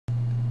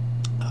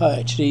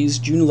Hi, today's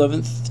June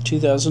 11th,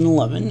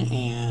 2011,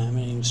 and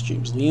my name is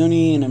James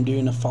Leone, and I'm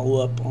doing a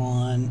follow-up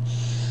on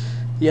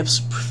the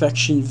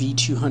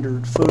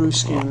EpsonPerfectionV200 photo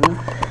scanner,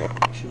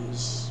 which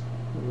is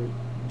right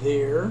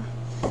there.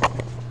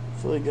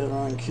 Hopefully I got it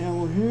on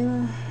camera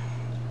here.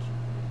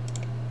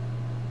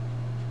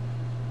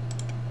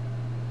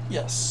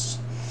 Yes.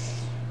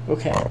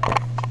 Okay.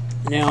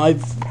 Now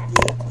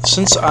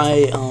since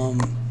I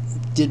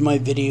did my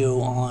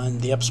video on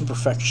the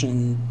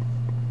EpsonPerfection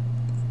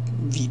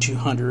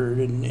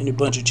V200 and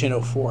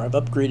Ubuntu1104, I've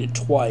upgraded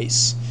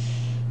twice,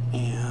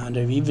 and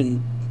I've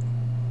even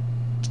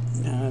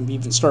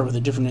started with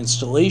a different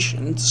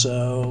installation.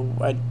 So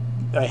I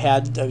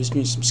was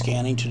doing some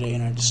scanning today,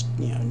 and I just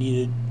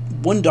needed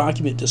one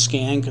document to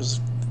scan because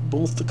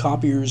both the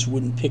copiers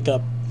wouldn't pick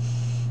up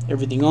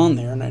everything on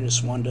there, and I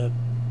just wanted to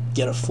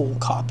get a full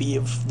copy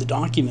of the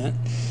document.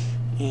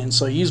 And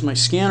so I used my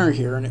scanner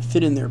here, and it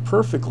fit in there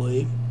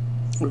perfectly,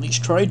 or at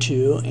least tried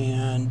to.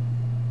 And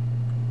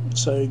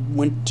so I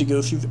went to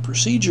go through the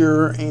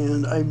procedure,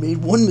 and I made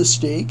one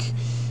mistake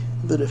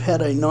that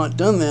had I not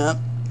done that,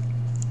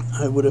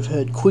 I would have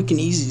had quick and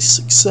easy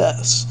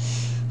success.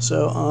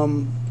 So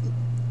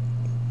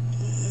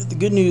the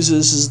good news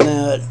is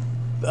that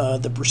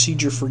the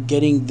procedure for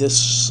getting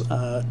this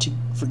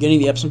for getting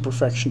the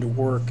EpsonPerfection to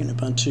work in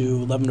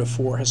Ubuntu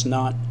 11.04 has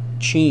not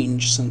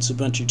changed since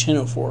Ubuntu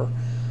 10.04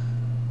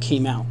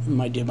 came out and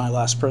I did my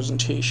last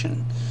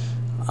presentation.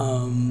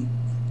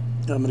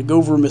 I'm going to go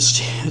over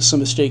some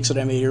mistakes that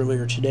I made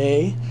earlier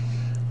today,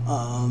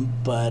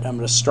 but I'm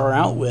going to start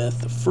out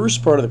with the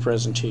first part of the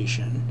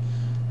presentation,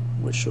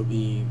 which will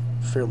be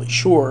fairly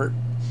short.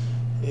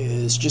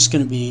 Is just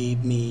going to be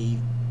me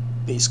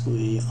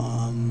basically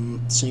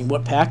saying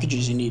what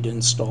packages you need to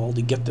install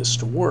to get this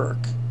to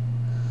work.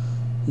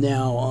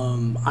 Now,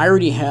 I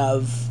already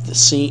have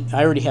Sane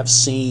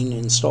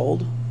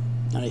installed,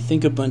 and I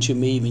think Ubuntu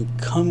may even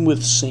come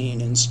with Sane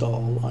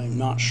installed. I'm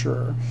not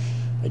sure.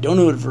 I don't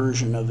know what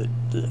version of it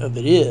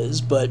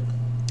is, but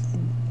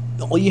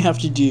all you have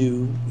to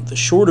do, the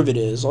short of it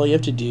is, all you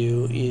have to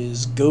do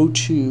is go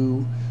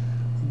to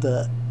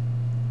the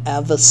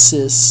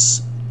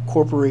Avasys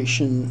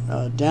Corporation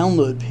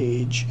download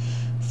page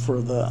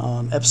for the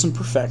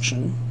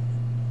EpsonPerfection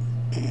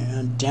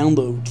and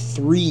download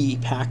 3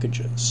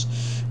 packages.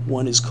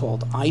 One is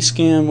called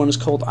iScan, one is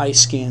called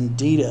iScan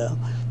Data,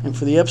 and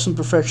for the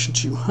EpsonPerfection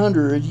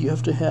 200 you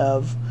have to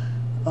have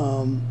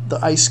the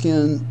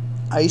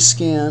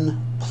iScan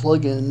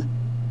plugin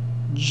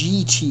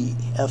GT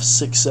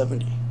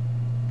F670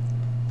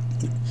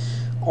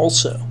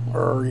 also,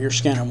 or your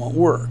scanner won't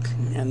work.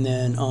 And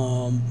then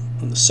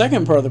in the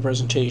second part of the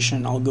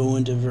presentation I'll go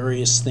into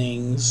various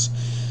things,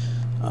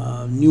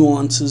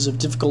 nuances of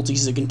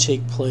difficulties that can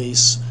take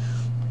place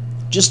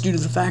just due to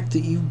the fact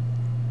that you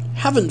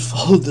haven't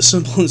followed the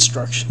simple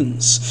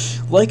instructions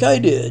like I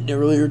did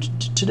earlier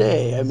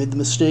today. I made the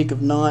mistake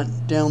of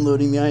not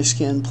downloading the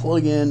iScan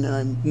plugin, and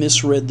I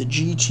misread the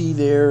GT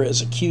there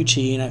as a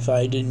QT, and I thought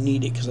I didn't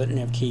need it because I didn't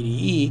have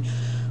KDE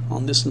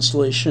on this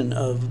installation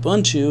of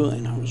Ubuntu,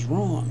 and I was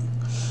wrong.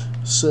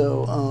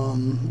 So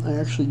I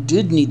actually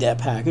did need that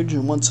package,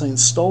 and once I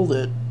installed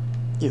it,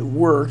 it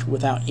worked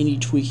without any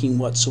tweaking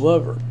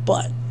whatsoever.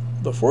 But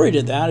before I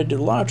did that, I did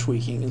a lot of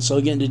tweaking, and so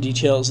I'll get into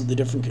details of the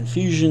different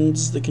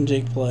confusions that can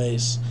take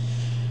place,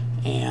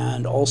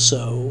 and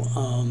also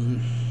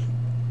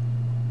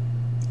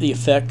the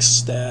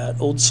effects that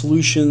old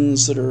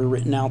solutions that are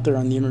written out there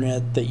on the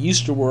internet that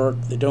used to work,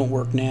 that don't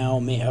work now,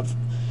 may have,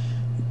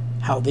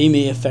 how they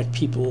may affect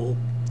people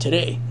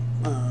today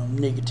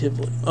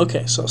negatively.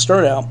 Okay, so I'll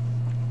start out.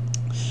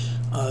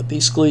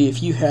 Basically,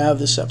 if you have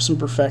this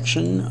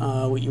EpsonPerfection,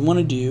 what you want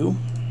to do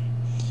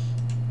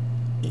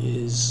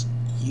is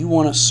you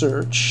want to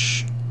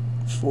search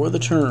for the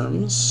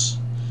terms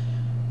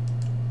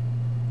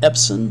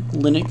Epson,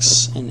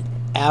 Linux, and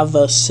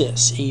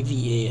Avasys,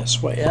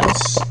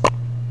 A-V-A-S-Y-S,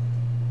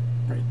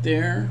 right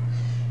there.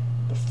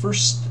 The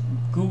first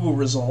Google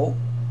result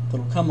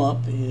that'll come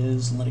up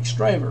is Linux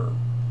driver,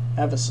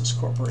 Avasys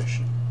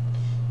Corporation.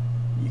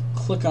 You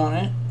click on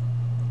it,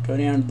 go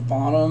down to the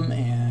bottom,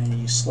 and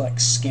you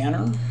select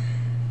scanner,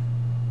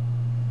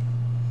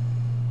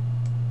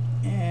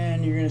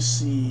 and you're going to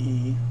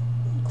see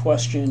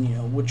question,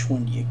 which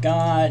one do you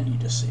got? You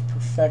just say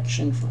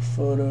Perfection for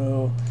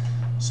photo,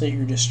 say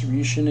your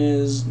distribution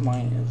is,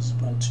 mine is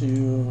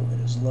Ubuntu, it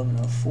is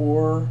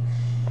 11.04,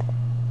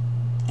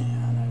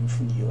 and I'm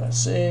from the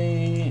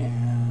USA,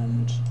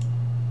 and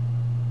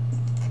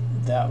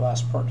that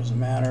last part doesn't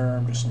matter,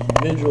 I'm just an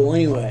individual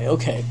anyway.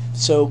 Okay,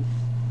 so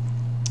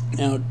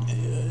now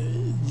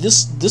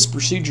this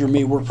procedure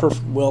may work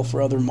perfectly well for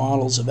other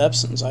models of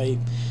Epsons. I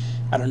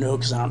don't know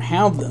because I don't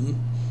have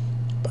them,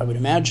 but I would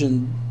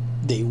imagine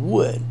they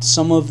would.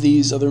 Some of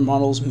these other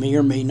models may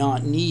or may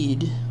not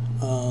need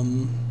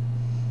the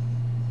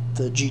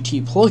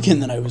GT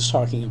plugin that I was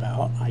talking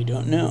about. I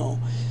don't know.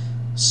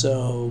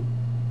 So,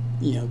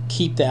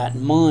 keep that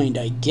in mind,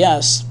 I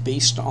guess,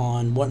 based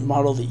on what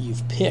model that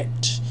you've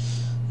picked.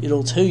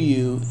 it'll tell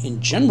you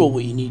in general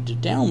what you need to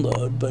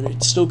download, but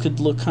it still could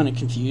look kind of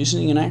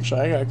confusing. And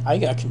actually, I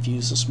got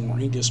confused this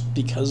morning just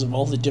because of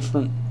all the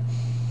different,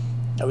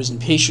 I was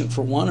impatient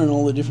for one, and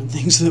all the different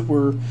things that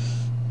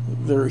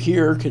are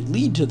here could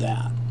lead to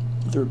that.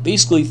 There are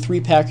basically 3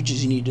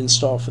 packages you need to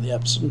install for the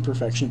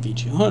EpsonPerfection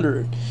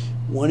V200.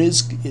 One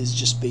is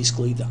just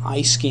basically the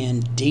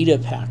iScan data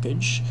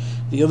package.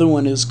 The other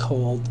one is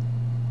called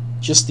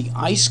just the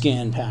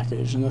iScan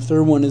package, and the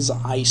third one is the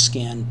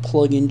iScan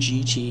plugin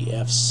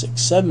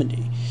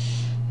GTF670.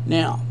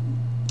 Now,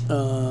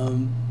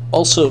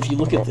 also, if you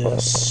look at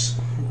this,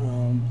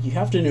 you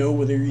have to know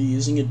whether you're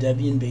using a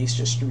Debian-based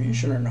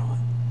distribution or not.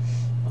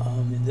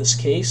 In this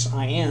case,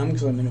 I am,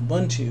 because I'm in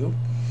Ubuntu.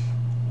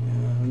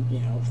 You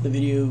know, the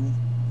video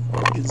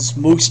is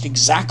most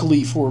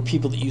exactly for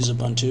people that use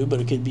Ubuntu,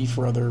 but it could be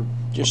for other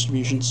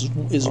distributions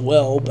as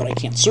well, but I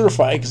can't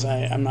certify because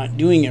I'm not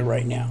doing it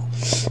right now.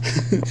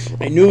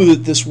 I know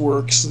that this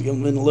works in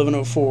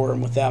 1104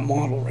 and with that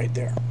model right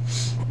there.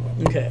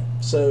 Okay,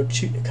 so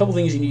a couple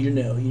things you need to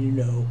know. You need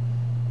to know,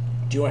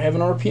 do I have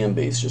an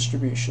RPM-based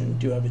distribution?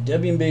 Do I have a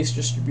Debian-based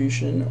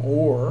distribution?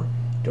 Or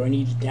do I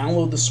need to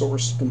download the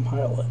source to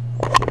compile it?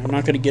 I'm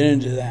not going to get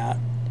into that.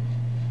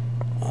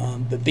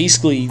 But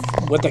basically,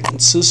 what that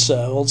consists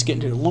of, let's get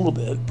into it a little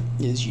bit,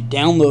 is you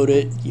download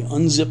it, you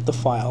unzip the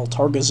file,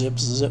 targazip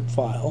zip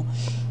file.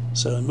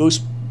 So in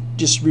most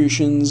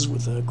distributions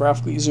with a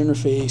graphical user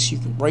interface, you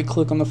can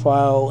right-click on the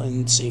file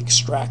and say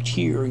extract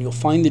here, and you'll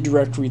find the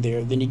directory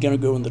there. Then you're going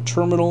to go in the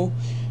terminal,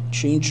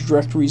 change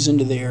directories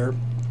into there,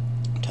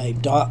 type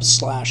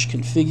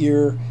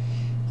 /configure,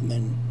 and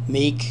then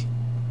make.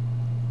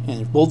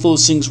 And if both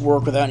those things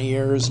work without any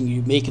errors, and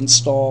you make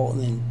install, and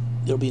then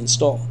it'll be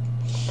installed.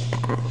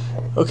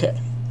 Okay,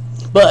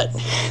 but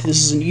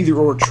this is an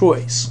either-or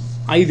choice.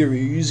 Either you're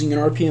using an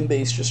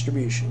RPM-based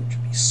distribution, which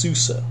would be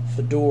SUSE,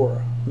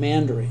 Fedora,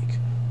 Mandrake,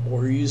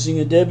 or you're using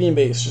a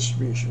Debian-based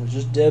distribution, which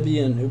is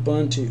Debian,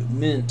 Ubuntu,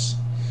 Mint,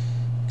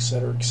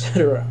 etc.,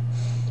 etc.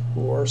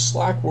 Or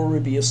Slackware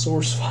would be a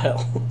source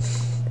file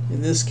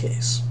in this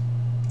case.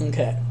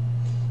 Okay,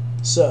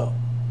 so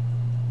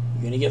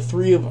you're going to get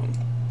 3 of them.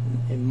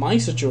 In my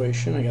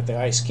situation, I got the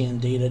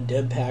iScan data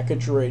deb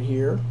package right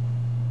here.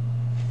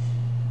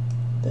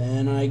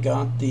 Then I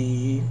got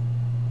the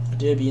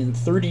Debian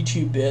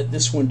 32-bit.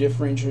 This one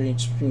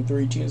differentiates between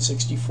 32 and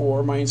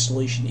 64. My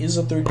installation is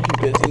a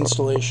 32-bit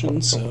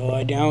installation, so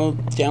I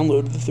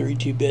downloaded the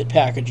 32-bit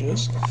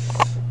packages.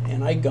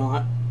 And I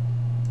got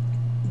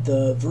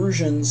the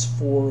versions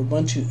for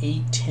Ubuntu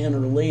 8.10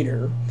 or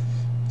later.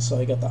 So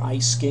I got the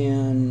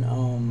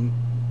iScan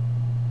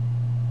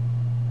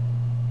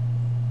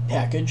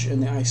package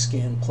and the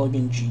iScan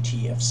plugin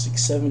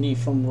GTF670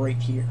 from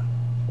right here.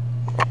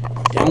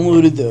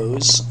 Downloaded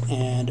those,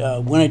 and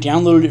when I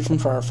downloaded it from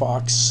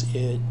Firefox,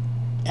 it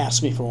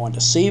asked me if I wanted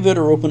to save it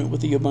or open it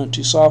with the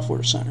Ubuntu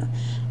Software Center.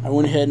 I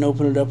went ahead and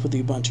opened it up with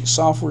the Ubuntu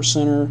Software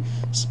Center,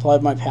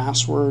 supplied my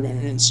password,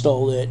 and it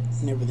installed it,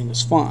 and everything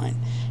was fine.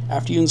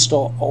 After you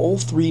install all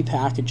 3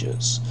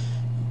 packages,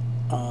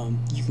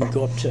 you can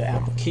go up to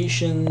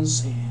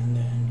Applications and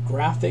then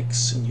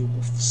Graphics, and you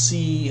will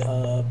see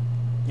an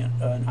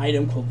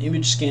item called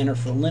Image Scanner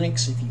for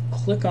Linux. If you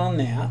click on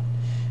that,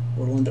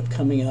 what will end up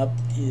coming up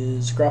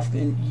is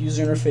graphical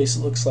user interface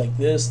that looks like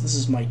this. This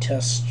is my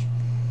test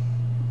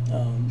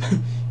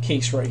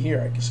case right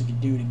here. I guess I could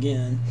do it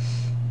again.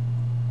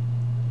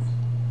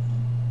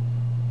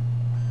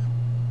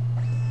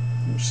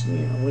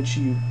 Once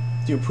you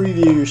do a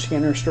preview, your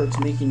scanner starts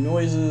making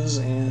noises,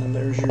 and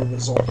there's your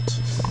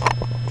result.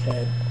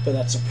 Okay, but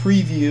that's a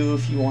preview.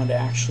 If you want to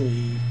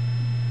actually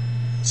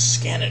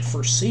scan it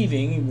for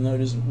saving, even though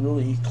it isn't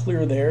really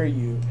clear there,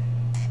 you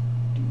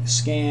do the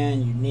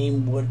scan, you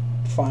name what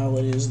file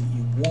it is that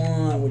you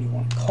want, what do you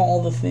want to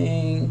call the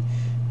thing,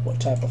 what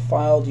type of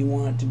file do you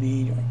want it to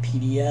be, do you want a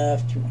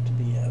PDF, do you want it to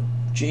be a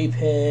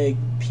JPEG,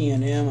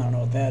 PNM, I don't know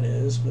what that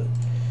is, but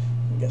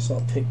I guess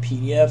I'll pick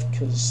PDF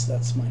because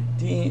that's my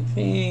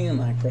thing,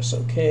 and I press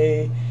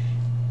OK.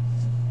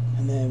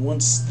 And then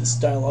once this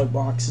dialog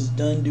box is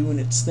done doing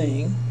its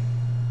thing,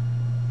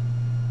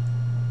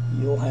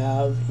 you'll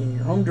have in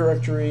your home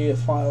directory a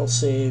file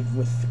saved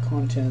with the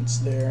contents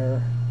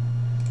there.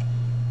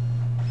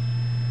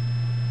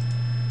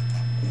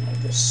 And I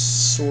guess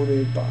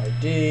sorted by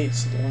date,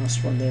 so the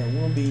last one there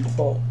will be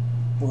default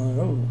one.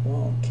 Oh,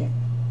 well, I can't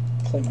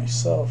play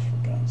myself,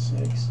 for God's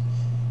sakes.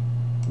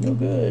 No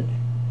good.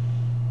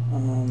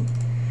 Am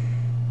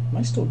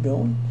I still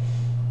going?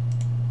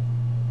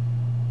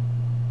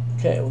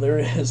 Okay, well there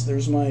it is.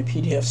 There's my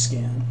PDF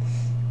scan.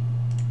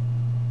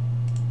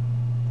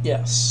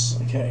 Yes.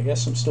 Okay, I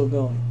guess I'm still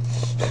going.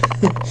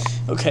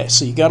 Okay,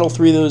 so you got all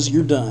 3 of those.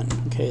 You're done.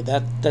 Okay,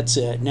 that's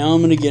it. Now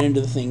I'm going to get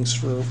into the things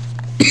for.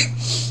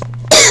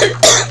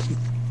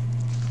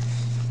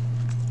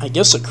 I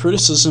guess a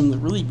criticism that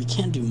really we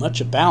can't do much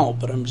about,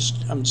 but I'm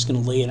just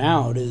going to lay it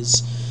out,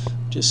 is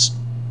just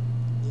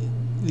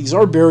these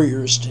are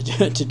barriers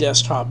to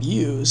desktop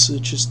use.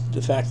 It's just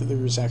the fact that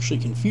there is actually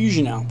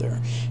confusion out there.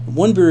 And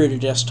one barrier to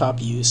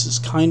desktop use is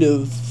kind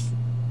of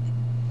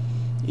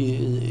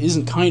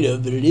isn't kind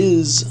of, but it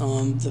is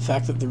the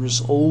fact that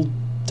there's old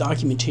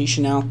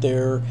documentation out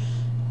there,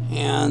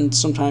 and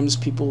sometimes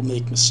people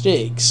make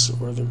mistakes,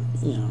 or they're,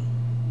 you know,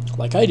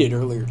 like I did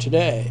earlier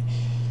today.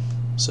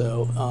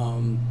 So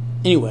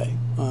anyway,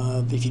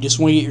 if you just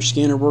want to get your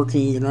scanner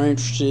working, you're not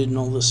interested in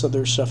all this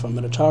other stuff I'm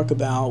going to talk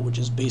about, which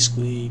is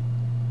basically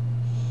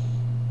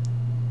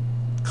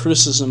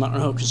criticism. I don't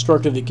know how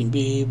constructive it can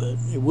be, but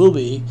it will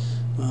be.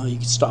 You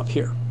can stop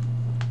here.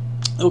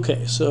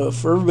 Okay, so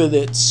for everybody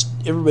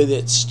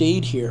that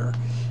stayed here,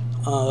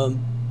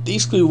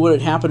 basically what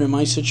had happened in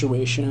my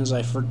situation is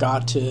I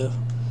forgot to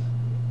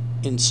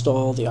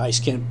install the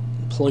iScan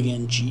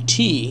plugin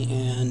GT,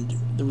 and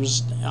there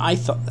was, I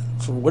thought,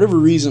 for whatever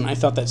reason, I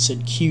thought that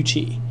said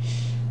QT.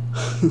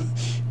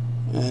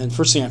 And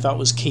first thing I thought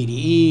was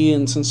KDE,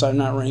 and since I'm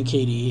not running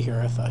KDE here,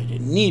 I thought I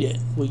didn't need it.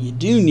 Well, you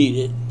do need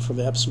it for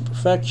the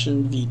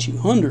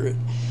EpsonPerfectionV200.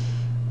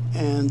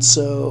 And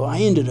so I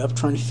ended up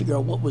trying to figure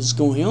out what was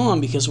going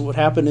on, because what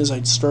happened is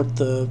I'd start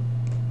the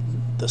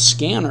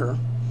scanner,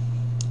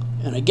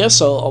 and I guess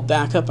I'll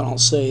back up and I'll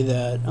say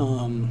that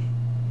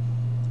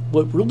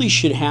what really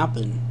should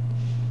happen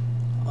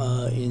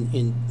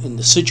in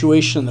the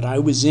situation that I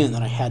was in,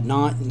 that I had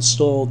not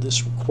installed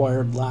this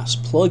required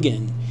last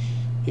plugin,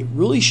 it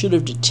really should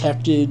have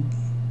detected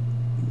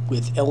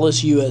with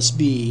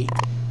LSUSB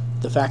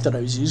the fact that I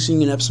was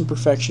using an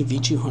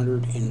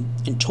EpsonPerfectionV200 and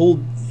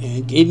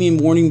gave me a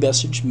warning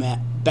message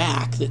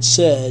back that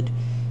said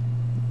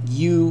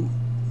you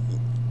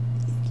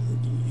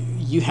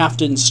have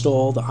to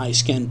install the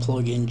iScan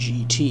plugin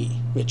GT.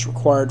 It's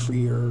required for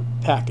your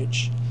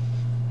package.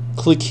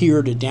 Click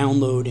here to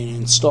download and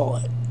install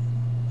it.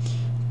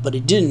 But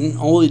it didn't.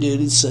 All it did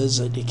is says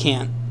that it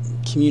can't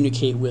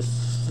communicate with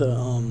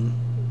the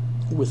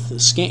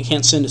scan,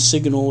 can't send a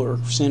signal, or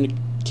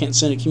can't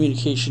send a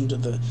communication to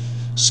the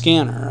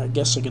scanner. I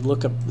guess I could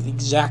look up the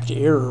exact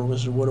error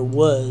was what it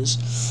was.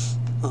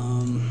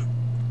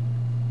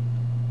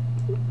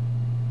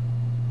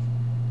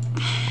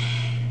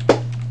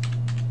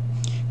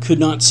 Could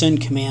not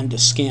send command to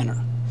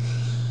scanner,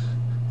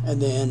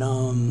 and then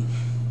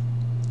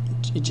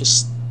it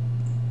just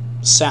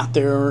sat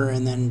there,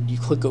 and then you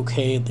click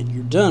OK, and then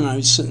you're done. I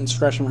was sitting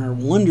scratching my head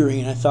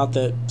wondering, and I thought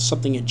that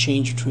something had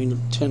changed between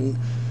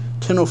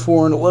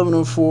 10.04 and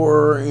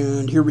 11.04,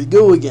 and here we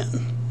go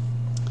again.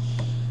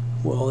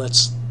 Well,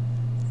 that's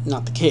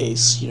not the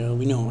case. You know,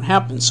 we know what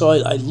happened. So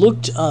I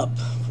looked up,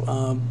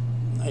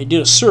 I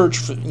did a search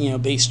for,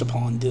 based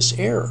upon this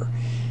error,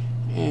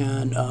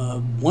 and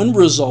one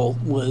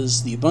result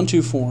was the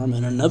Ubuntu forum,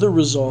 and another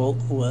result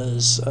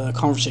was a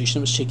conversation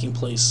that was taking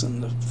place in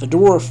the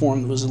Fedora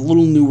forum that was a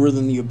little newer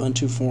than the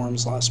Ubuntu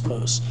forum's last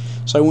post.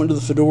 So I went to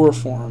the Fedora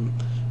forum,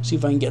 see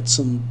if I can get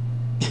some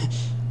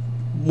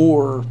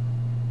more,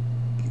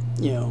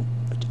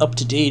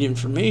 up-to-date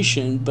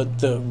information. But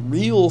the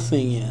real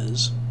thing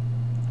is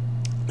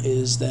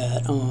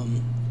that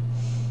I'm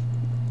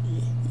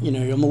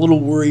a little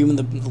worried when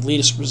the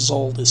latest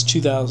result is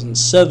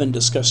 2007,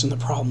 discussing the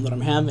problem that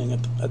I'm having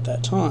at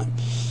that time.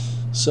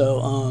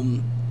 So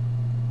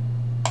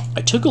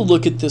I took a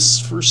look at this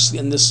first,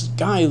 and this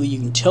guy, you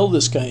can tell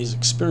this guy is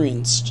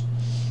experienced,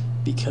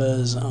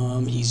 because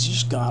he's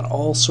just got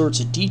all sorts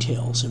of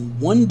details. And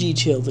one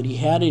detail that he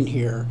had in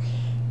here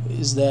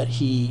is that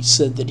he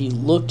said that he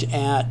looked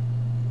at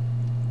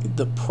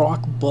the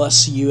proc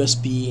bus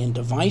USB and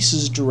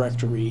devices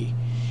directory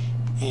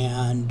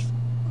and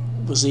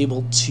was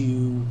able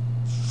to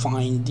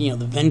find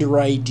the vendor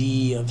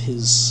ID of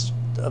his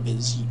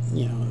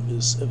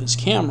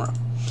camera.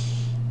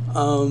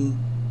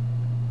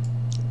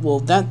 Well,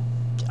 that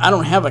I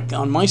don't have it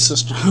on my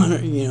system. On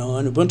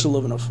Ubuntu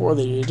 1104,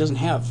 that it doesn't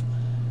have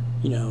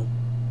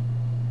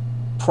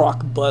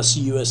proc bus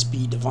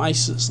USB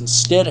devices.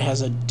 Instead, it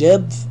has a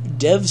dev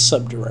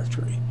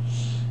subdirectory.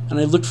 And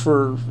I looked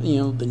for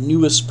the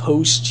newest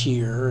post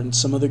here, and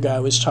some other guy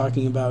was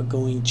talking about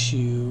going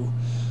to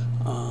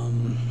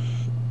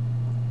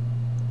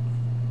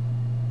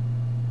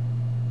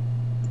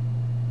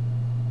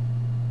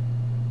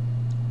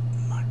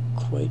not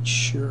quite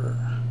sure.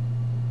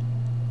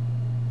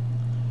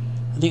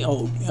 I think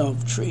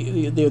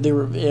they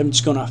were. I'm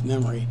just going off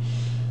memory.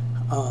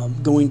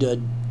 Going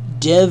to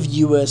dev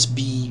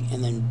USB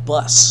and then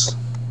bus,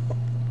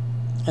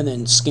 and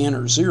then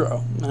scanner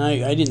 0. And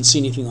I didn't see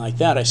anything like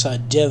that. I saw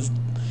dev.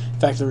 In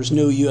fact, there was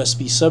no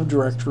USB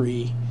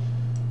subdirectory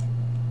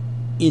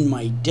in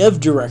my dev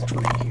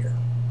directory here.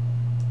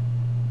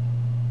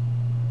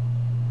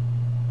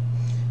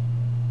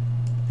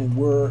 And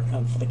where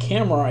for the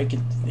camera, I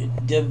could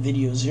dev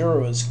video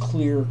 0 is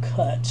clear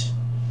cut.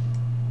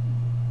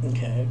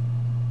 Okay.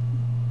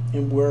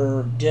 And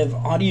where dev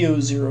audio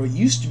 0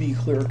 used to be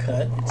clear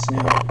cut, it's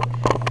now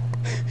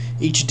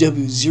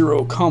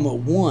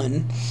HW0,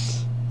 1.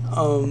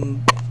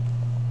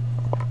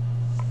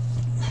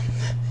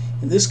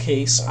 In this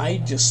case, I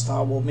just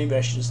thought, well, maybe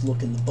I should just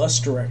look in the bus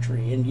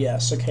directory. And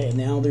yes, okay,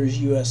 now there's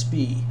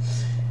USB.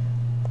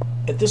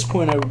 At this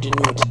point, I didn't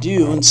know what to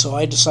do, and so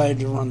I decided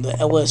to run the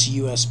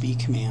LSUSB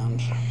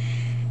command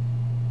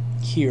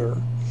here.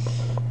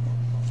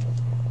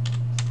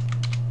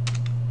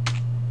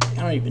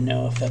 don't even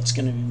know if that's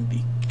going to even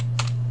be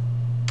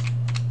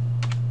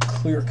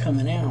clear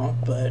coming out,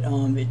 but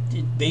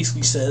it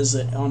basically says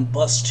that on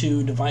bus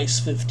 2 device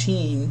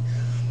 15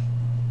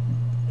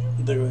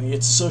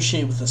 it's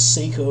associated with a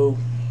Seiko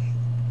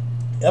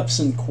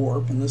Epson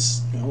Corp, and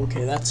this,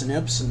 okay, that's an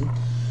Epson,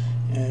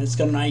 and it's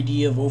got an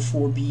ID of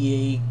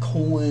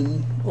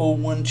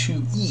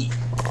 04BA:012E.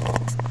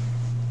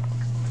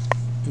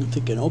 I'm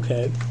thinking,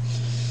 okay,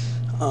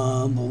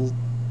 well,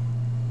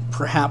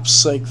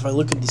 perhaps, like, if I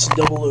look at this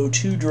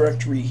 002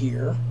 directory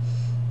here,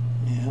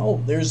 and,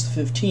 oh, there's the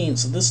 15,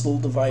 so this little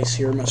device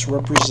here must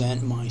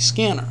represent my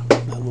scanner,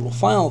 that little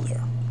file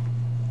there.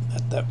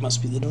 That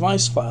must be the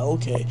device file.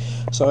 Okay,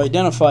 so I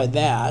identified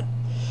that,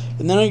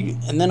 and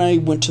then I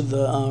went to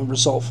the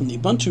result from the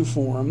Ubuntu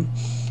forum,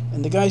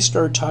 and the guy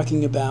started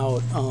talking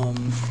about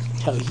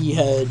how he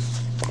had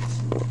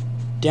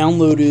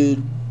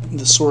downloaded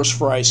the source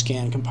for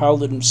iScan,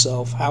 compiled it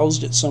himself,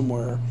 housed it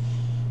somewhere,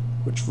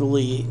 which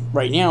really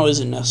right now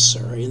isn't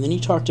necessary, and then he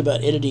talked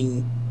about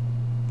editing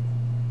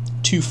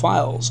 2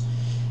 files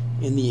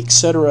in the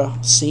etc.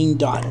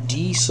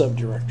 scene.d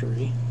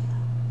subdirectory.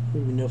 I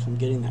don't even know if I'm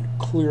getting that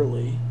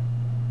clearly.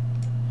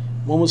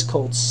 One was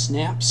called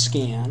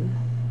SnapScan,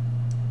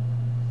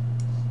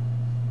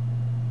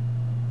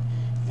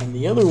 and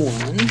the other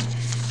one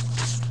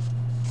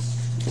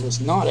was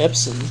not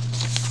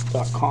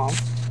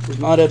Epson.conf, it was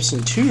not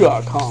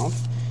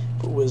Epson2.conf,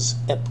 but was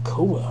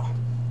EPCOA.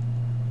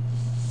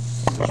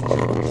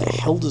 What the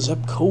hell does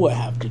EPCOA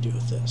have to do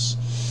with this?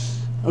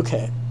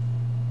 Okay.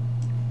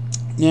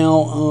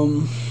 Now,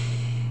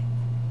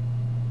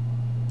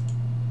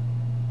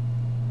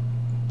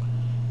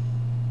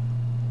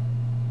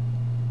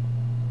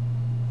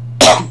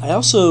 I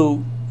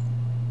also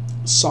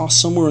saw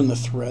somewhere in the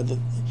thread that,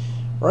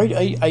 right,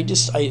 I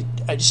just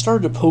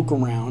started to poke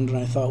around, and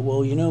I thought,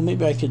 well,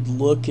 maybe I could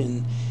look,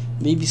 and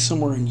maybe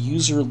somewhere in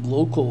user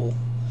local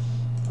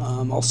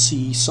I'll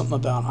see something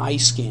about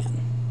iScan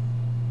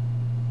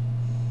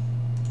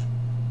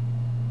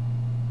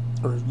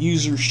or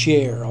user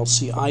share. I'll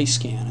see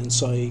iScan, and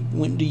so I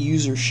went into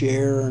user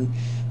share and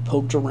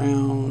poked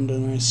around,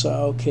 and I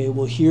saw, okay,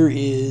 well, here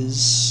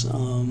is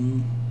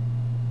an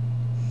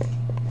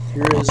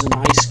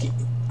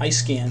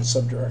iScan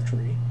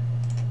subdirectory.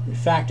 In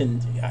fact,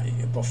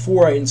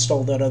 before I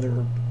installed that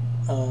other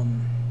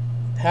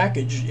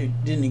package, it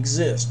didn't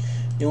exist.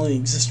 The only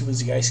thing existed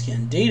was the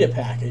iScan data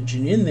package,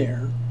 and in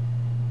there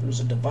was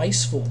a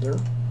device folder,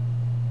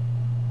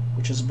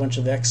 which is a bunch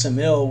of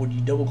XML. When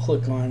you double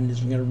click on it, it's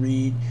going to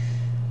read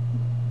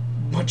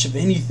much of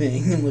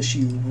anything unless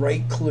you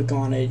right click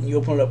on it and you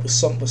open it up with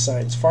something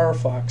besides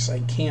Firefox.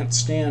 I can't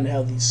stand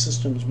how these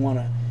systems want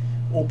to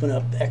open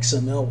up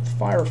XML with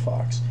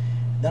Firefox.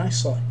 Then I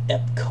saw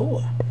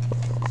EPCOA.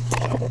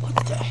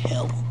 What the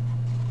hell?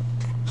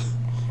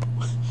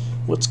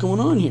 What's going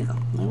on here?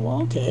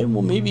 Well, okay,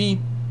 well, maybe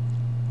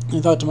I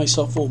thought to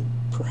myself, well,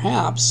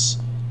 perhaps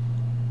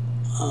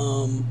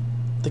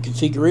the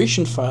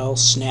configuration file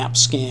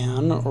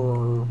SnapScan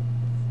or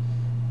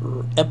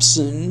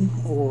Epson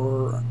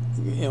or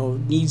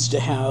needs to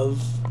have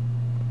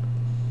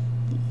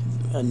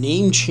a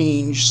name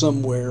change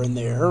somewhere in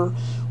there,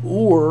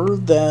 or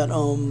that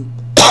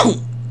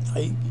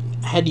I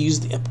had to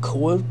use the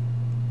EPCOA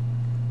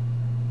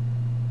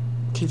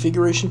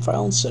configuration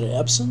file instead of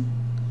Epson.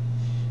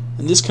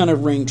 And this kind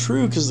of rang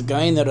true because the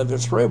guy in that other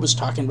thread was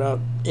talking about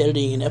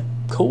editing an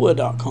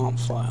EPCOA.conf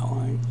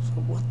file. I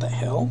thought, what the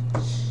hell?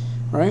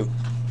 Right?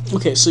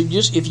 Okay, so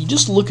if you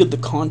just look at the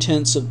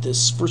contents of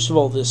this, first of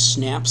all, this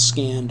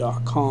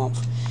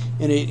snapscan.conf,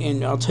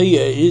 and I'll tell you,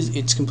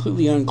 it's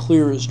completely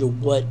unclear as to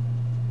what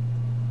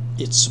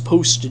it's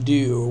supposed to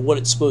do or what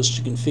it's supposed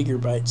to configure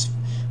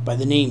by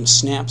the name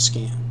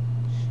SnapScan.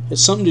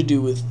 It's something to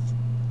do with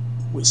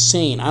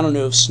saying, I don't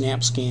know if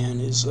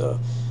SnapScan is a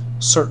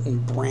certain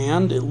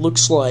brand. It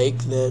looks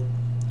like that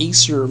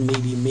Acer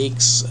maybe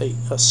makes a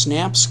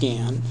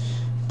SnapScan,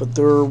 but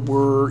there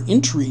were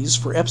entries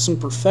for Epson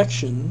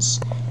Perfections,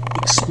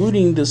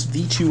 excluding this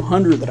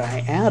V200 that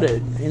I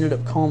added, ended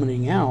up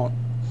commenting out,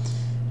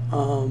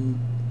 for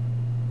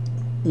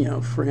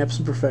an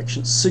Epson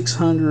Perfection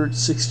 600,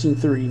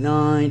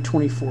 1639,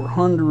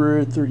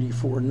 2400,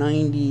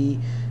 3490,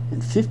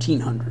 and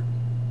 1500,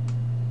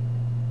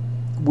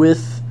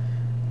 with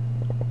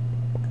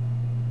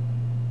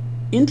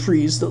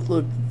entries that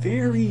look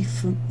very,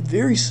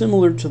 very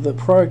similar to the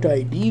product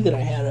ID that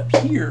I had up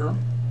here,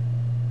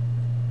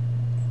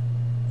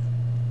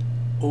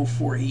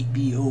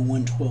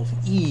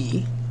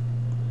 048B:012E,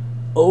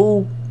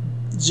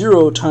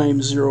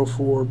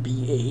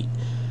 0x04B8.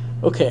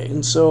 Okay,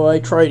 and so I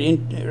tried,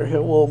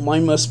 well,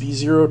 mine must be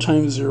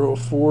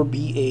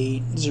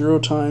 0x04B8,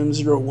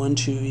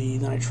 0x012E,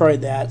 and then I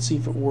tried that, see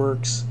if it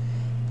works,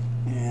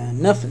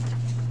 and nothing.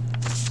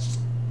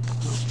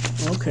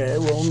 Okay,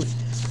 well,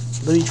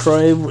 let me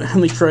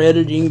try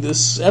editing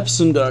this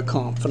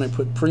Epson.conf, and I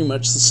put pretty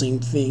much the same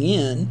thing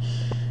in,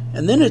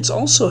 and then it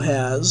also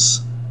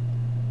has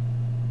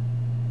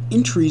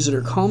entries that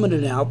are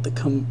commented out that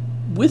come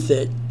with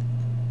it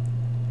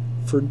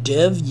for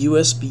dev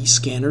USB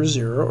scanner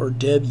 0 or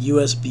dev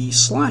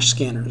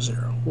USB/scanner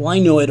 0. Well, I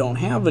know I don't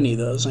have any of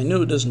those. I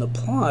know it doesn't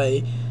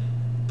apply,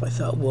 but I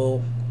thought,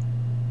 well,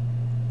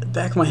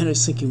 back of my head I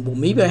was thinking, well,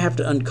 maybe I have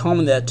to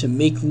uncomment that to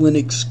make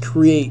Linux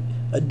create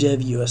a dev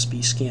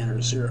USB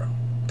scanner 0,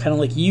 kind of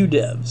like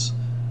udevs.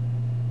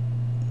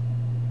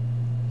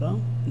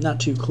 Well, not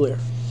too clear.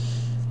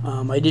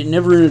 I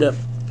never ended up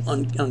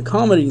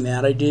uncommenting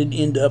that. I did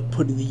end up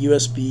putting the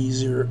USB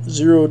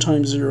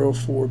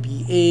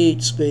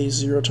 0x04B8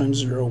 space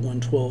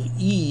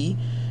 0x0112E.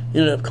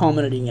 Ended up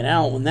commenting it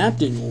out when that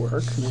didn't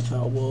work, and I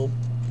thought, well,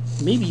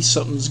 maybe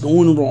something's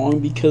going wrong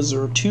because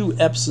there are two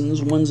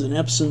Epsons. One's an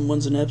Epson,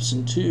 one's an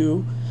Epson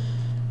 2.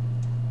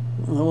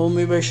 Well,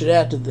 maybe I should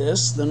add to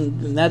this.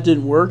 Then that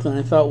didn't work. Then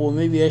I thought, well,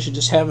 maybe I should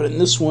just have it in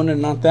this one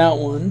and not that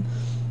one.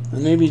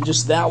 And maybe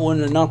just that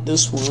one and not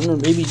this one, or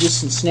maybe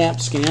just in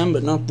SnapScan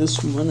but not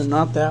this one and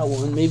not that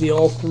one, maybe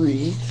all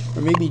three,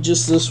 or maybe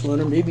just this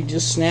one, or maybe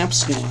just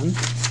SnapScan.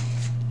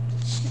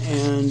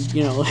 And,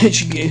 you know,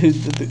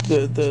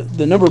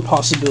 the number of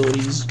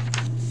possibilities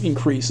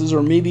increases,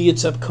 or maybe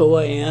it's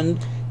EPCOA and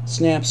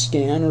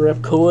SnapScan, or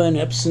EPCOA and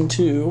Epson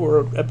 2,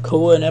 or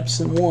EPCOA and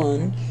Epson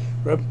 1,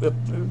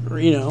 or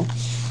you know.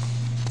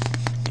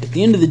 At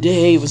the end of the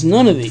day, it was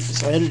none of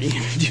these. I had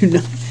to do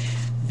nothing.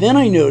 Then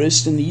I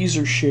noticed in the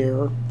user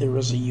share there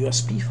was a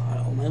USB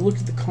file, and I looked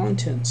at the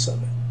contents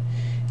of it.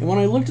 And when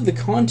I looked at the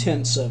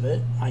contents of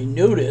it, I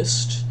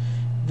noticed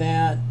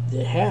that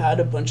it had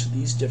a bunch of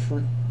these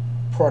different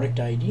product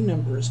ID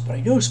numbers, but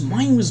I noticed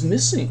mine was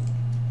missing.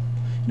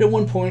 And at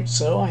one point,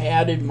 so I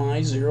added my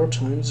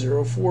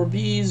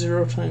 0x04B,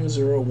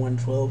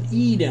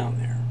 0x0112E down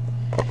there.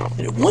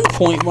 And at one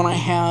point, when I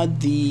had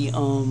the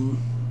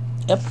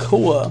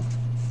EPCOA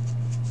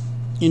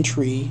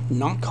entry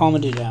not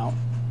commented out,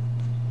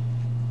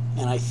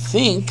 and I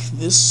think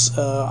this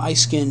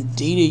iScan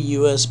data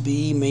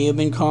USB may have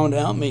been commented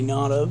out, may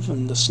not have,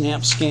 and the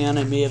SnapScan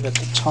I may have at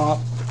the top.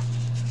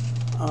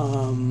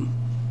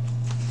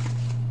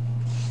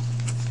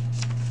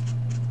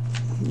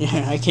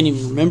 Yeah, I can't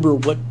even remember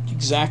what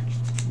exact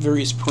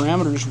various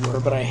parameters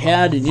were, but I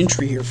had an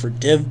entry here for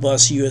dev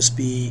bus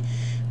USB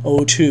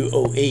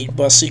 0208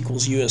 bus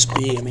equals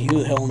USB. I mean, who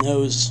the hell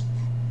knows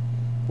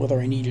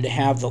whether I needed to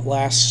have the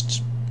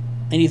last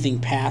anything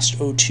past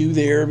 02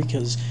 there,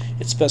 because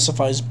it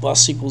specifies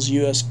bus equals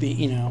USB,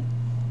 you know.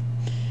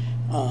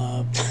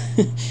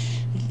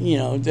 You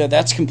know,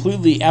 that's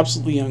completely,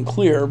 absolutely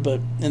unclear.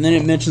 But and then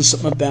it mentions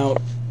something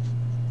about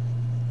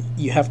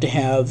you have to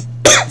have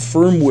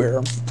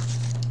firmware,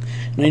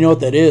 and I know what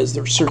that is.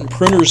 There are certain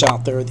printers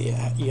out there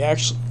that you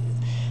actually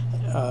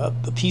a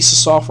piece of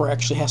software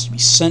actually has to be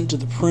sent to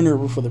the printer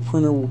before the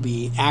printer will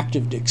be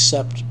active to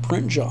accept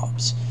print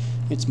jobs.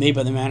 It's made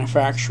by the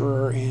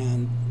manufacturer,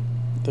 and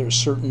there's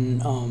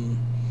certain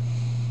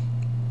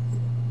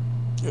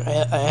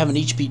I have an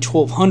HP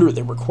 1200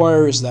 that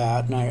requires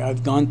that, and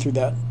I've gone through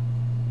that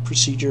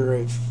procedure.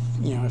 I've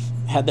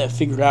had that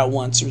figured out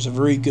once. There's a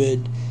very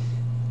good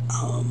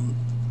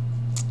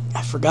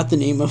I forgot the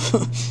name of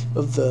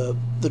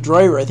the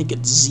driver. I think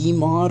it's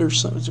Zmod or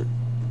something.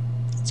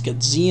 It's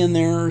got Z in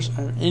there.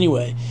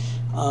 Anyway,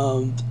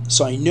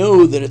 so I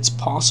know that it's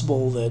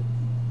possible that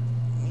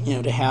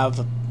to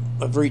have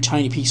a very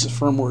tiny piece of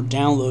firmware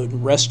download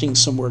resting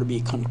somewhere to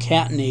be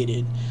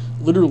concatenated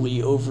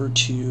literally over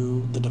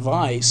to the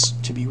device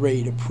to be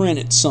ready to print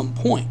at some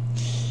point.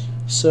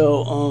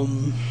 So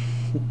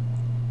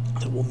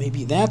well,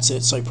 maybe that's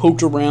it. So I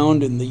poked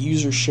around in the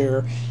user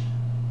share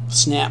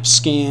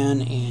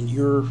SnapScan and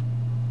your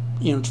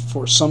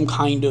for some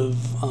kind of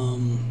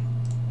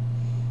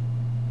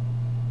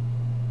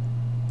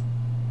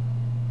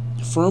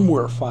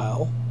firmware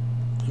file,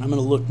 and I'm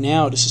going to look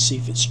now just to see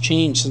if it's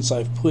changed since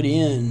I've put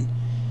in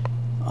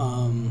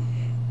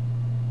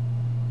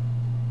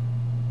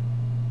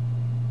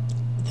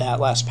that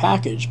last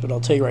package. But I'll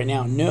tell you right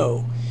now,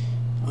 no.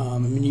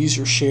 In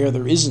user share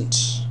there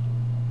isn't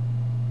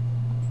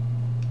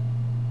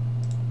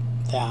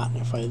that.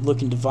 If I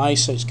look in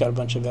device, I just got a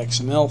bunch of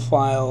XML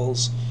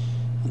files,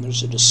 and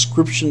there's a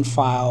description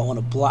file and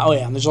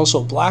and there's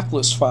also a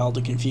blacklist file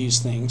to confuse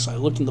things. I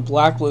looked in the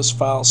blacklist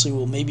file, see,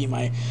 well, maybe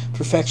my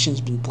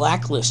perfection's been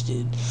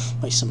blacklisted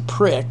by some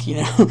prick,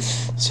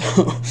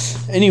 So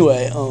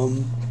anyway,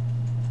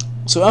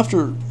 so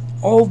after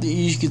all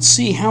these, you could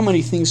see how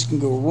many things can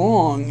go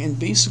wrong, and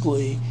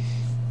basically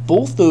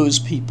both those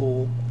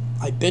people,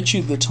 I bet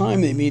you at the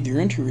time they made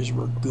their entries,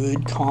 were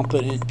good,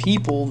 competent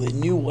people that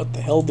knew what the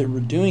hell they were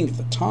doing at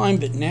the time,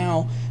 but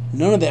now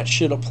none of that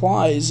shit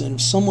applies. And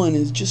if someone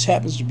just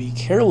happens to be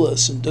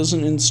careless and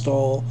doesn't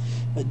install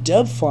a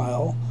dev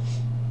file,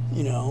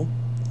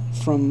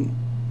 from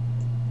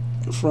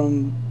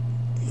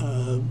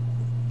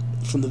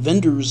the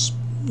vendor's,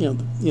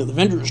 the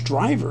vendor's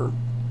driver,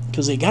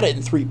 because they got it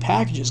in 3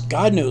 packages.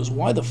 God knows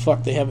why the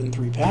fuck they have it in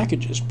 3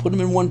 packages. Put them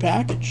in one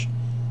package.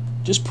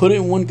 Just put it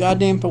in one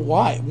goddamn, but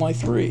why? Why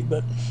 3?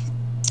 But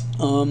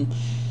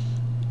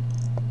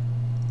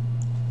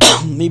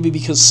Maybe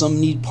because some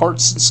need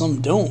parts and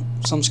some don't.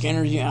 Some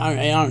scanners,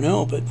 I don't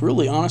know, but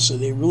really, honestly,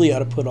 they really ought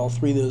to put all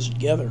three of those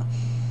together.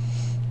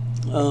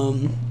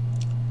 In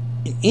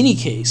any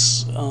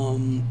case,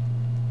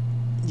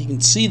 you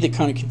can see the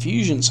kind of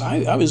confusion. So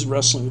I was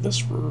wrestling with this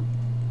for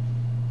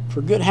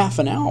a good half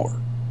an hour.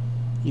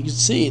 You can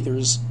see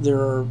there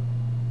are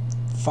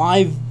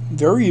 5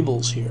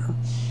 variables here,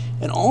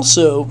 and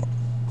also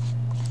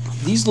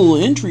these little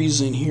entries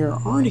in here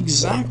aren't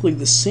exactly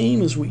the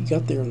same as what you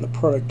got there in the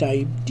product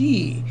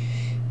ID.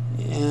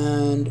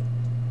 And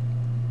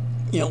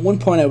at one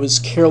point I was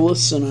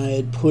careless and I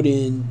had put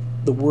in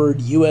the word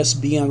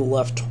USB on the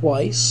left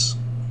twice.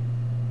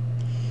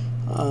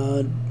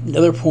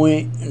 Another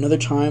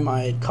time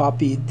I had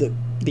copied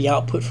the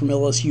output from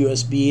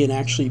LSUSB and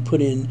actually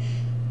put in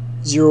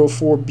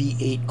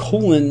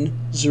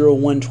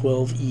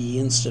 04B8:0112E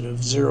instead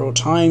of 0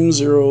 times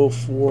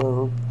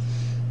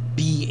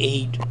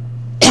 04B8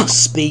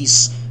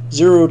 space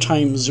 0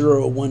 times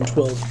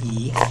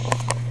 0112E.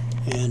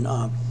 And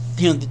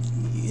in the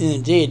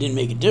day it didn't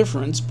make a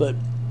difference, but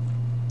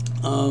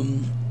the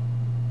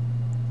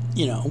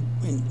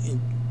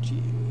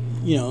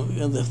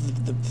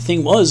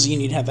thing was you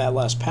need to have that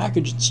last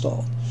package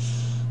installed.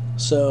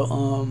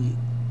 So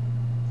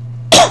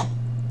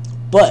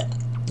but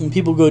when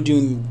people go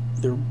doing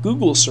their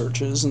Google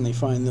searches and they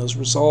find those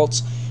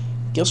results,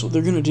 guess what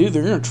they're going to do?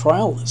 They're going to try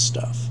all this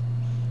stuff.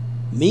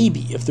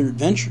 Maybe, if they're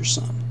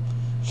adventuresome.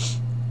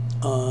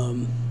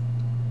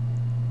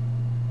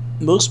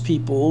 Most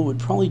people would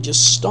probably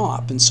just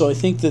stop. And so I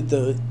think that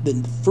the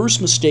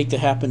first mistake that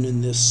happened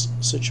in this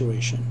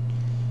situation,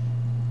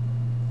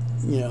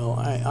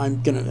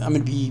 I'm gonna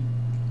be,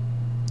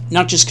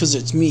 not just because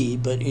it's me,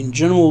 but in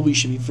general we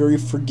should be very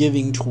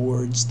forgiving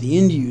towards the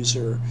end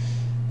user.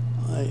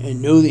 I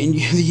know the end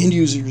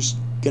user is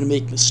going to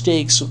make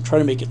mistakes, so try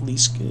to make it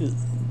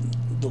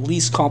the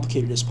least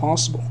complicated as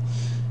possible.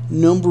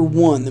 Number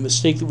one, the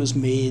mistake that was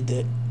made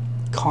that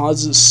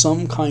causes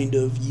some kind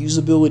of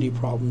usability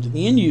problem to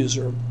the end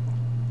user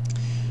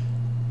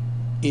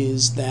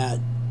is that,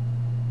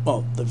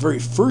 well, the very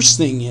first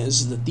thing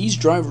is that these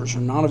drivers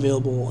are not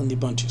available in the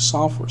Ubuntu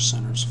Software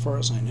Center, as far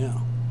as I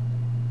know.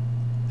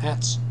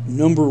 That's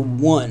number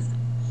one.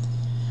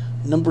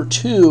 Number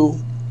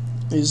two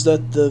is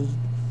that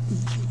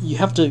you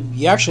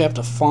actually have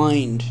to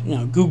find,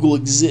 Google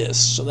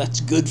exists, so that's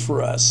good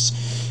for us.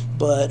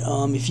 But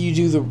if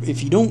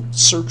you don't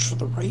search for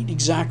the right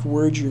exact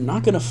words, you're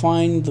not going to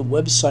find the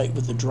website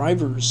with the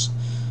drivers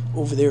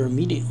over there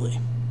immediately.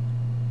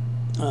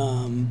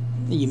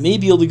 You may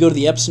be able to go to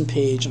the Epson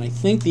page, and I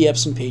think the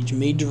Epson page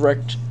may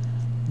direct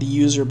the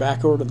user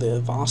back over to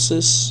the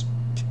Vossys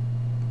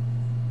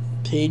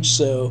page.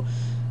 So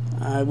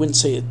I wouldn't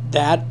say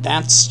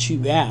that's too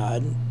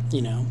bad.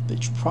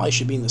 It probably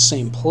should be in the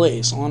same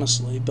place,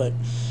 honestly. But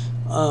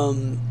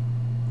the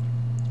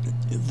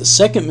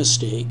second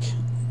mistake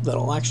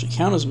that'll actually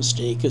count as a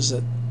mistake is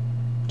that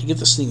to get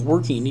this thing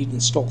working, you need to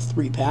install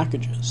 3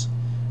 packages.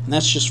 And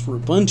that's just for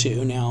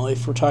Ubuntu. Now,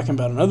 if we're talking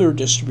about another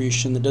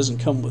distribution that doesn't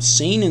come with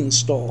Sane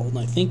installed, and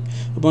I think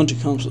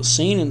Ubuntu comes with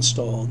Sane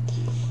installed,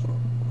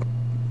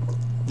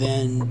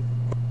 then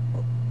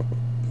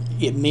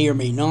it may or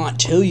may not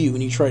tell you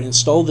when you try to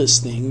install this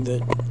thing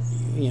that,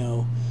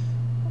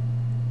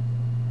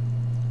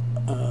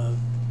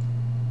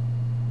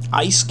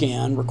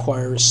 iScan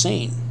requires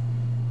Sane,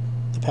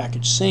 the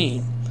package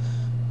Sane,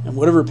 and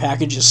whatever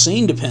packages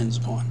Sane depends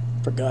upon,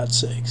 for God's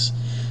sakes.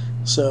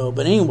 So,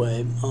 but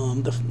anyway,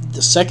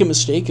 the second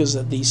mistake is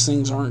that these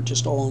things aren't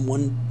just all in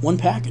one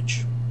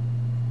package.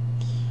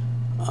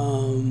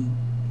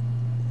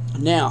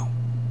 Now,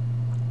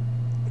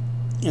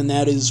 and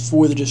that is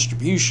for the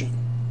distribution.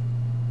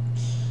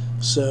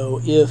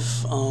 So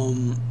if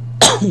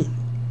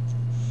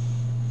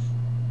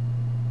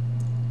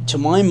to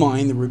my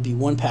mind, there would be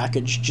one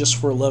package just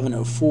for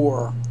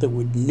 1104 that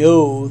would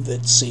know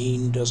that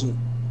Sane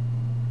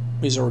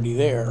is already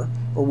there,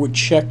 or would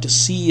check to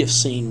see if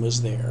Sane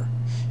was there,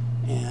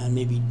 and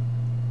maybe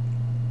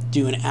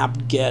do an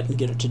apt-get and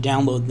get it to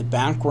download in the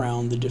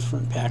background the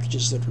different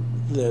packages that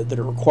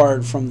are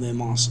required from the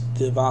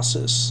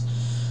Vossys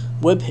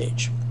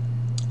webpage.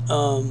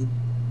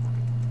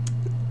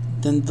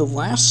 Then the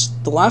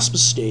last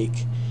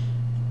mistake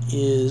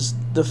is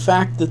the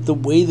fact that the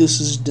way this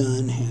is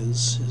done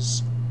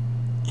has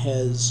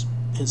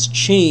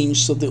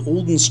changed, so the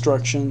old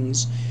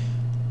instructions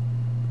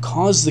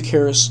cause the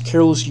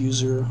careless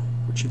user,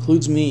 which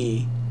includes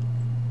me,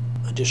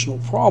 additional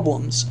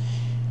problems,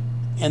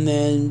 and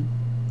then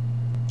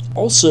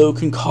also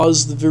can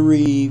cause the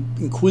very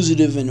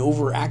inquisitive and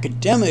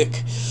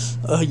over-academic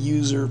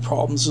user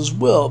problems as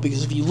well,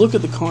 because if you look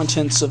at the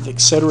contents of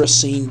etc.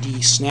 Sane D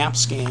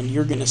SnapScan,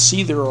 you're going to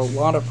see there are a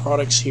lot of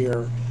products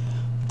here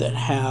that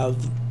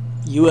have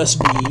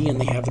USB and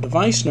they have a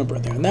device number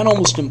there, and that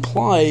almost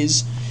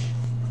implies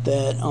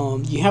that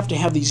you have to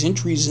have these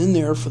entries in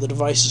there for the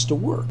devices to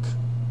work,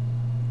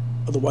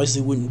 otherwise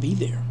they wouldn't be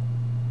there.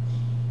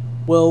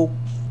 Well,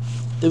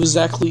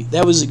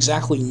 that was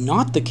exactly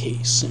not the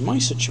case in my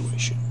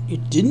situation.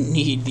 It didn't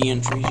need the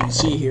entries. You can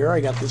see here I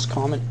got this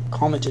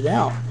commented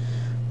out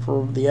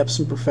for the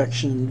Epson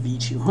Perfection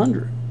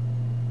V200.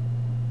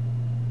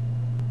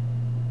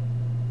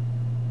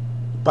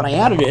 But I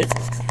added it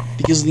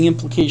because of the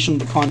implication of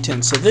the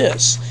contents of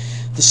this.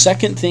 The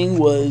second thing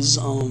was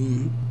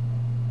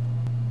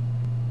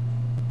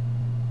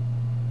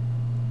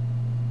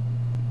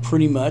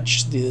pretty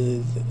much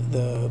the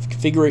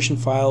configuration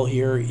file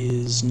here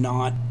is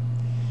not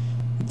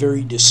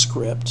very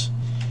descript.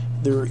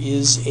 There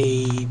is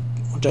a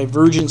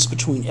divergence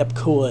between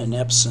EPCOA and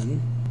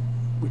Epson,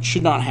 which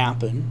should not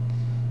happen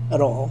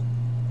at all.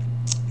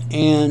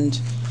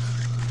 And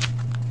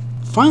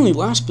finally,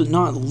 last but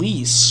not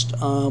least,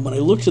 when I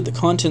looked at the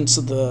contents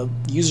of the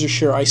user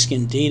share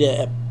iScan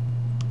data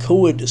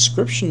EPCOA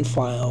description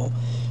file,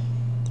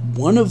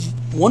 one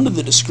of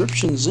the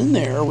descriptions in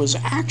there was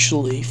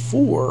actually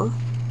for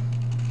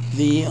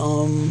the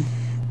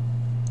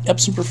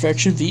Epson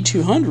Perfection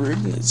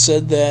V200, and it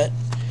said that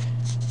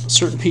a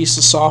certain piece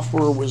of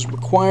software was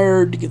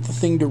required to get the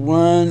thing to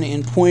run,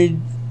 and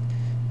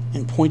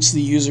points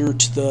the user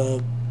to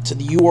the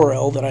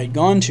URL that I'd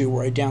gone to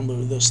where I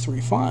downloaded those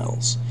 3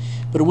 files.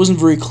 But it wasn't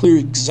very clear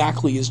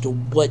exactly as to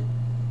what,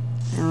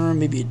 or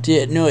maybe it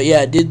did. No,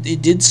 yeah,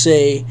 it did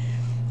say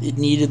it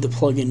needed the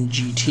plugin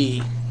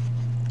GT.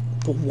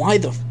 But why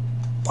the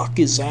fuck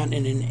is that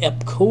in an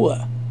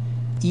EPCOA,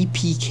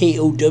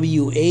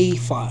 EPKOWA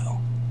file?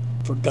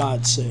 For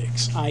God's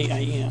sakes,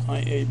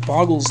 it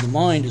boggles the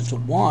mind as to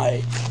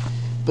why.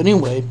 But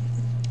anyway,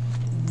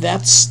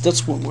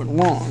 that's what went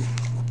wrong,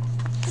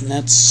 and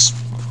that's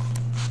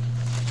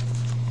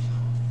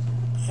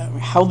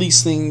how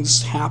these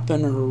things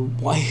happen, or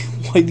why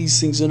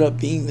these things end up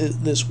being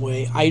this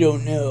way. I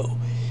don't know,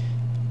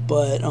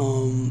 but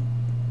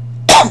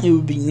it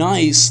would be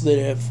nice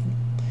that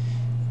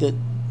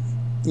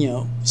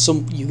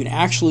you can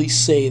actually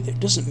say that it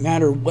doesn't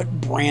matter what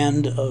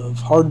brand of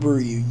hardware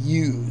you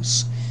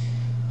use,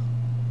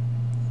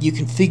 you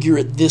configure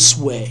it this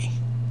way.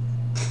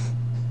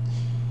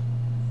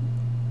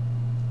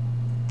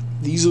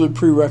 These are the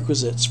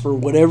prerequisites for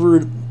whatever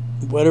it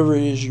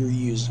is you're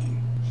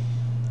using.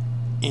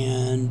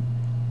 And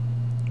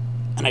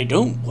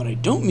what I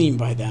don't mean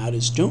by that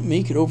is don't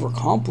make it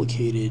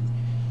overcomplicated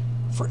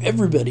for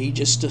everybody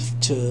just to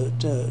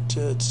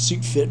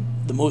suit fit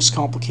the most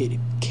complicated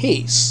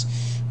case.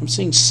 I'm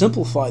saying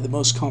simplify the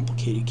most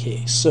complicated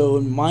case. So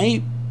in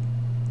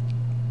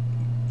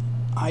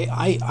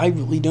I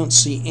really don't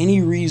see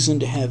any reason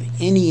to have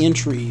any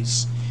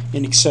entries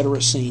in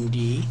etc. sane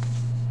D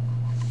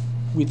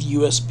with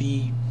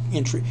USB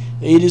entry.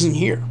 It isn't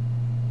here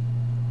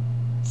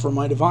for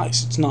my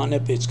device. It's not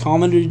it's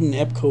commented in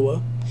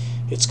EPCOA.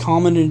 It's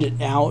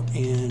commented out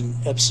in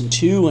Epson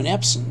 2 and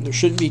Epson. There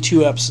shouldn't be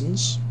 2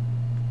 Epsons.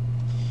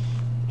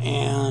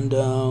 And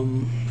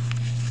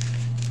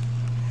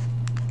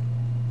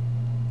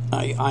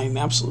I'm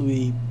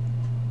absolutely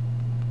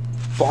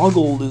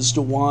boggled as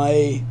to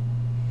why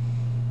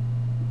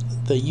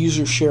the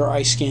user share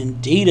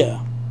iScan data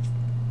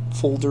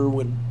folder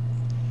would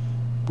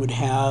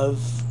have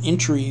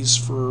entries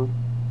for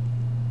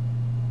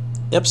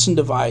Epson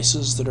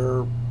devices that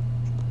are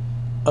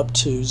up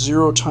to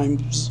 0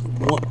 times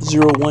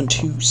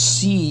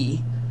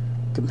 012C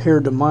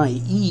compared to my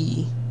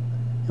E,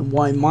 and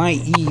why my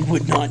E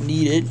would not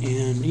need it.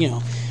 And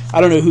I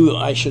don't know who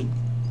I should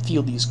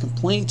field these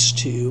complaints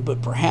to,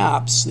 but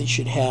perhaps they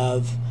should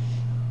have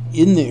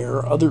in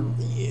there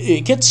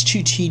it gets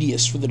too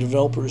tedious for the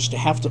developers to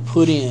have to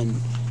put in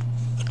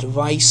a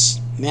device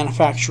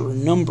manufacturer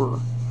number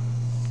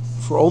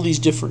for all these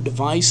different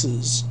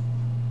devices.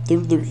 They're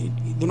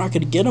not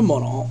going to get them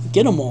all,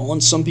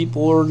 and some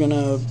people are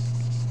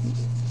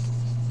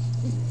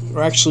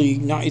actually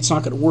not. It's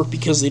not going to work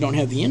because they don't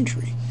have the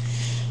entry.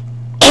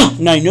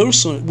 Now I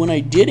noticed when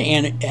I did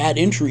add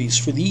entries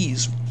for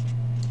these,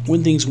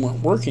 when things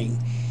weren't working,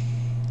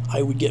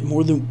 I would get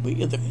more than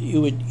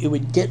it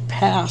would get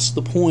past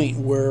the point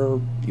where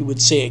it would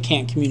say I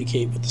can't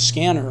communicate with the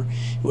scanner.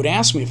 It would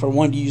ask me if I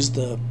wanted to use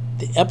the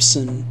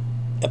Epson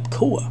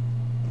EPCOA.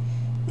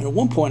 And at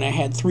one point I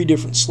had 3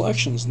 different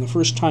selections, and the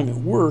first time it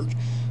worked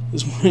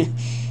was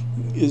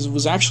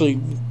actually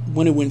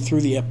when it went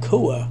through the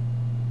EPCOA.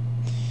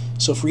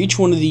 So for each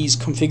one of these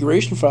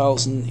configuration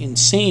files in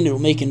Sane, it'll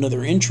make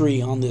another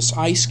entry on this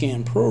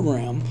iScan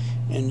program,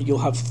 and you'll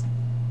have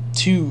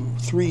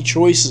 2-3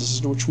 choices as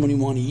to which one you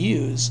want to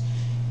use,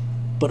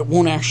 but it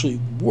won't actually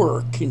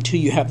work until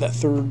you have that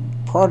third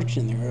product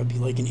in there. It'll be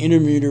like an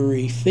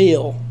intermediary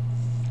fail.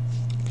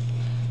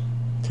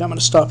 Okay, I'm going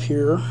to stop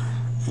here.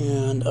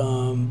 And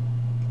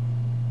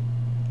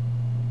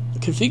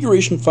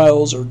configuration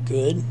files are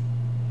good.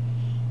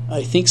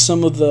 I think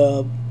some of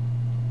the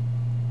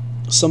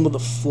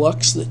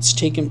flux that's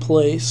taken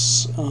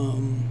place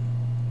and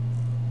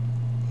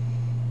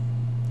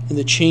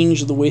the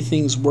change of the way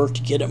things work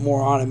to get it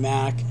more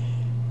automatic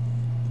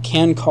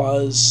can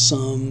cause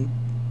some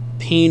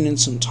pain and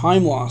some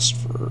time lost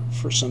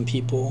for some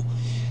people,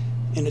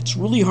 and it's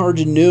really hard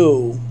to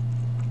know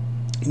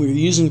when you're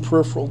using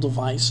peripheral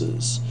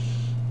devices,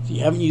 if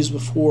you haven't used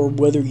before,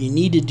 whether you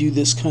need to do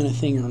this kind of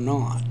thing or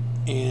not.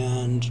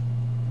 And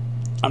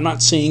I'm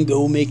not saying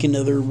go make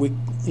another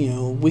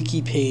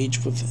wiki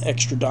page with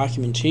extra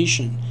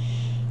documentation.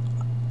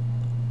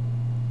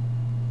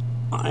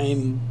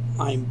 I'm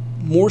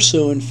more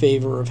so in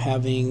favor of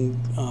having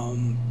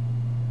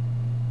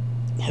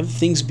have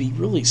things be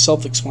really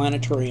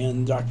self-explanatory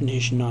and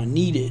documentation not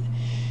needed.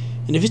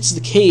 And if it's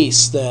the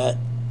case that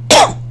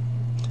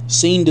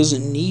SANE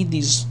doesn't need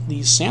these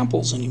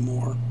samples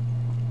anymore,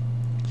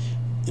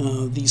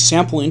 these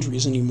sample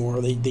entries anymore,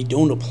 they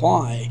don't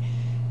apply,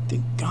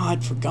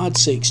 then for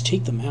God's sakes,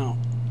 take them out.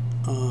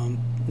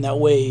 That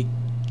way,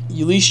 at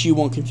least you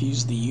won't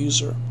confuse the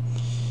user.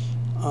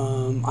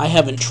 I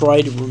haven't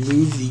tried to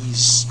remove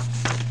these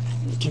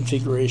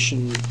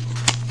configuration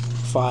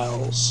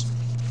files,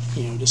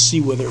 to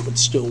see whether it would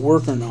still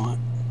work or not.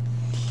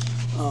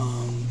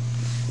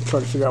 Try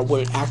to figure out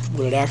what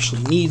it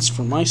actually needs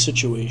for my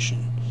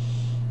situation.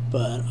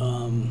 But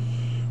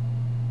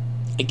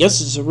I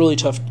guess it's a really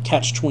tough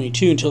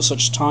catch-22 until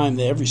such time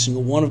that every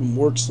single one of them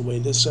works the way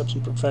this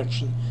Epson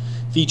Perfection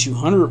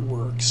V200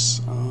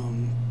 works.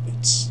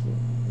 It's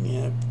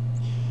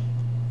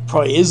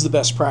probably is the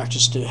best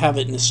practice to have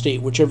it in a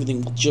state which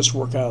everything will just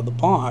work out of the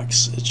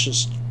box. It's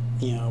just,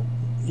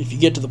 if you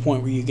get to the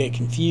point where you get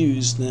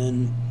confused,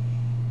 then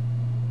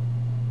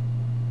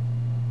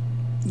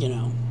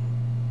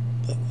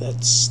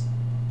that's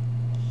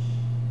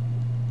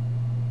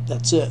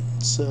it.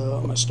 So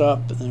I'm going to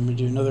stop and then I'm going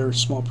to do another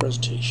small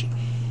presentation.